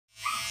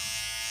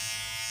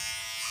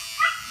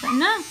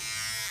Na.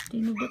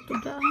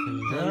 Tinugot-tugaan.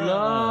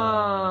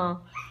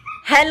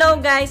 Hello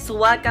guys!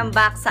 Welcome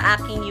back sa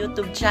aking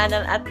YouTube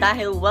channel at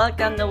dahil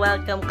welcome na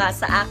welcome ka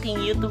sa aking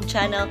YouTube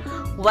channel,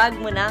 huwag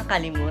mo na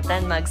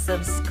kalimutan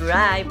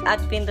mag-subscribe at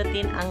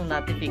pindutin ang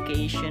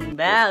notification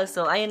bell.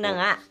 So ayun na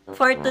nga,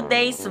 for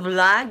today's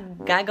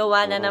vlog,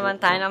 gagawa na naman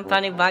tayo ng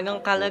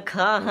panibagong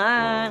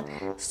kalakahan.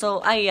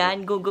 So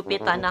ayan,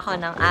 gugupitan ako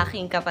ng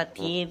aking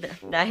kapatid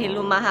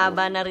dahil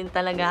lumahaba na rin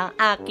talaga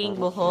ang aking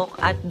buhok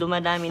at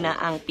dumadami na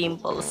ang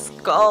pimples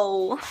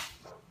ko.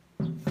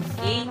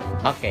 Okay?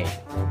 Okay.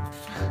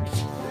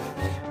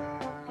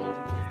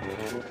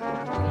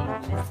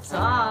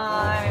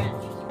 Start!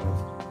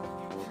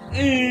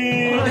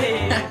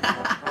 Uy!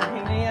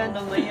 Mamaya,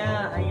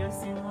 mamaya.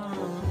 Ayusin mo.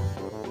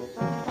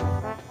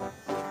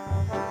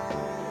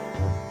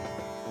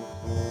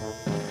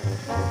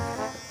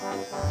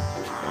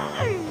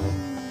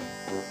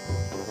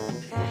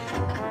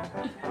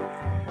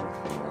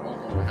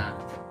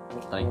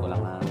 Try ko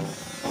lang ha.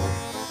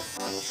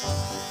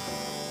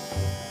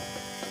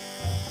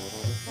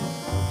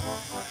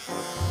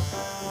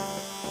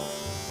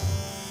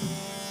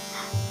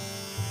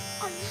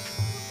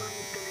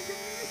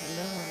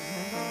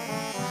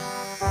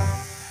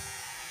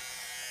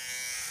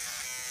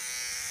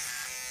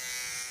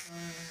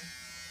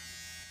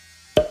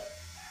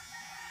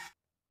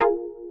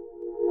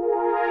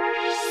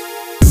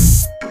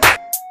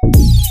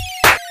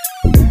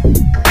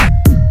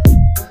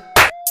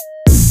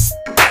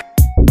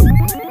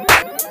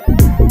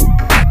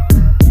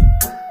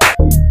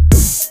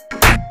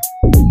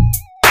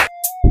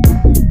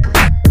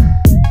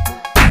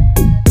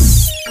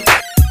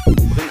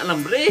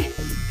 Alambre!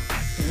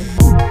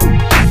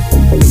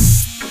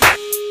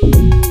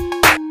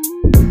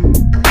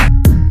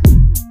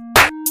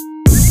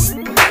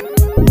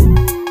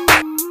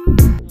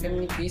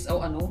 Ganipis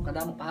o ano,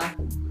 kadamo pa.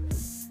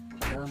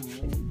 Kadamo.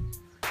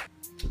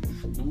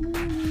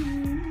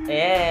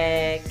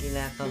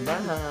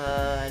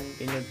 Kinakabahan.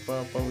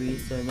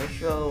 Pinagpapawisan na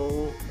siya.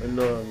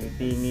 Ala,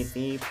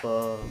 ngiti-ngiti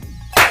pa.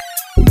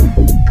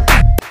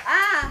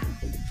 Ah!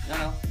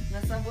 Ano?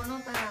 Nasa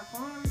bunutan ako.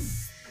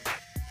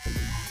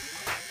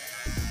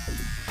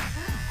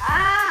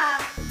 Ah!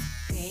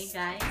 Okay,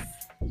 guys.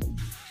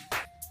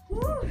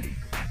 Woo!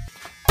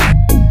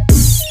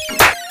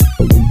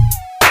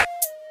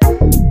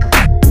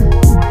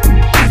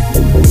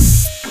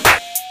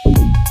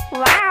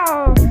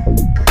 Wow!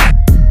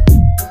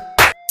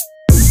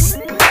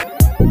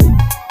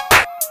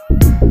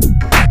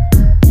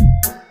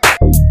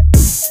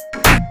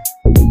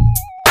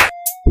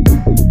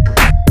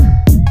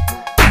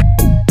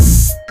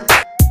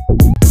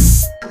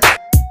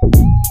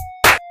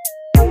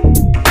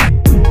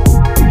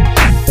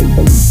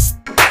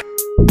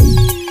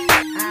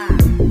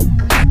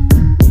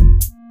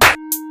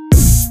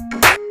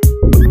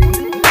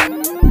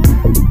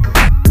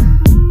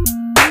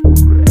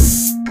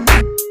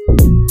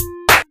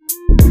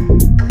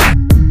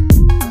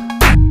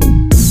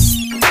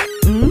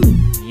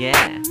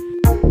 Yeah.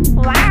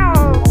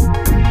 Wow!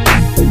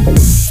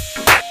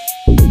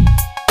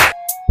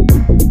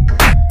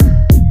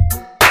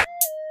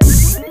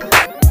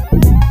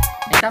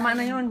 Ay, tama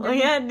na yun. Oh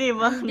yeah, di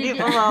ba? Di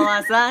pa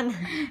mawasan.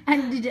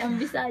 Andi ang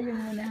Bisayo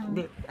muna.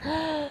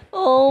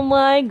 Oh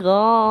my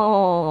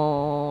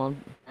God.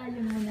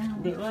 Ayaw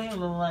muna. Di ba yung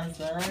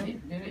mawasan?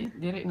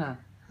 Diri na.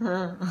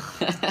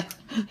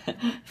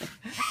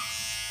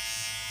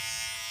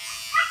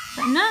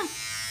 Na.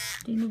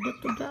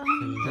 Tinugot-tugaan.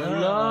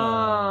 Hello.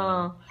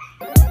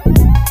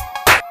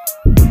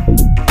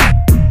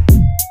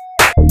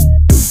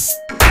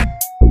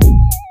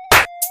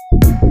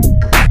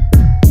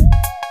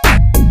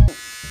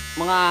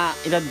 Mga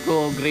edad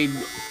ko grade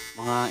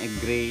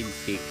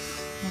 6.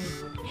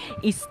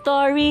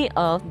 Story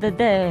of the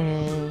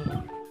day.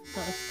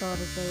 So,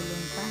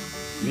 storytelling pa.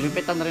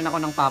 Ginupitan na rin ako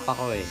ng papa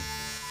ko eh.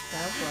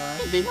 Tapos,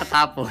 Hindi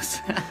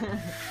natapos.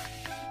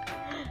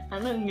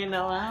 anong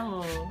ginawa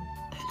mo?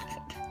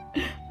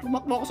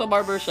 Tumakbo ako sa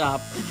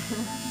barbershop.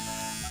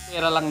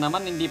 Pera lang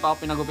naman, hindi pa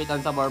ako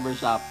pinagupitan sa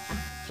barbershop.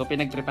 So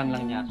pinagtripan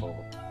lang niya ako.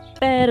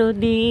 Pero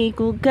di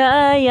ko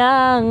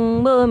kayang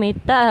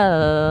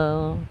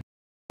bumitaw.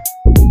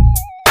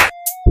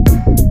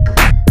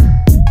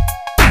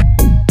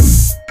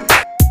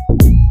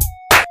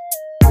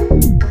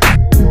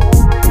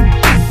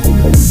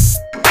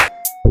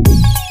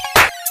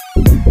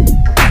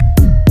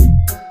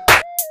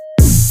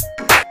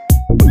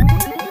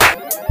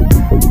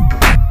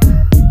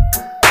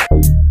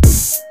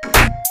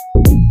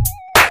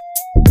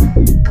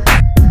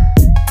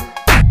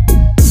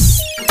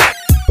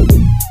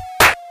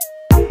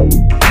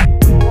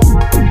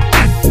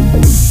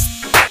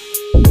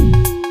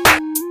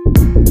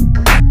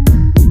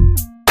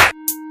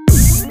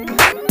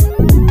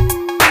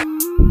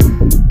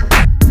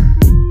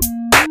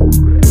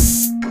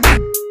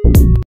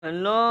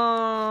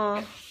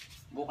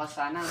 Bukas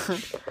sana.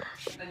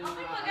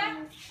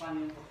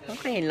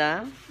 Okay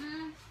lang.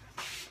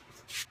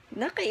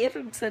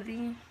 Nakairog sa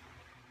di.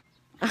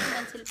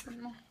 Ang cellphone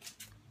mo.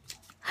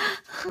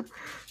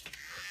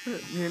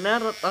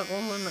 Hinarot ako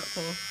muna ko.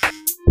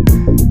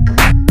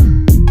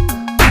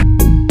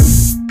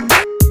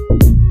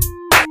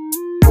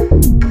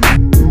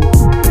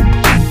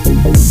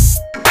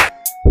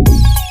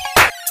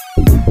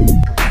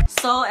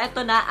 So,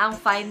 eto na ang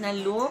final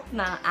look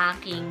ng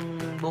aking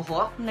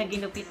buhok na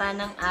ginupitan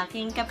ng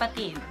aking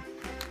kapatid.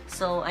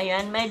 So,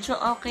 ayan, medyo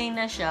okay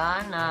na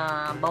siya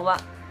na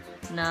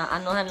na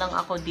anuhan lang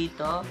ako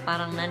dito.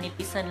 Parang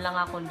nanipisan lang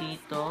ako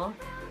dito.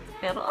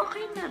 Pero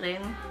okay na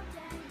rin.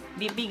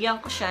 Bibigyan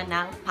ko siya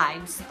ng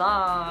 5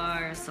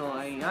 stars. So,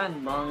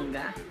 ayan,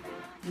 bongga.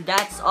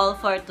 That's all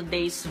for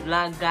today's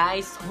vlog,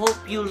 guys.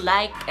 Hope you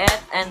like it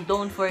and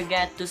don't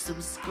forget to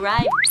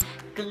subscribe.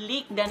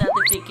 Click the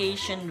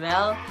notification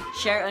bell.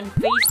 Share on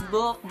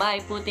Facebook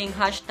by putting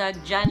hashtag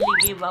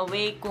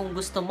 #JanlyGiveaway kung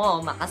gusto mo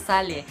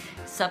makasali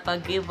sa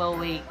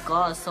pag-giveaway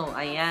ko. So,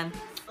 ayan.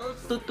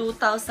 To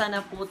 2,000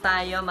 na po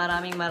tayo.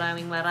 Maraming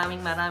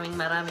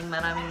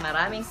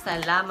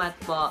salamat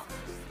po.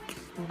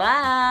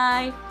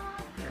 Bye!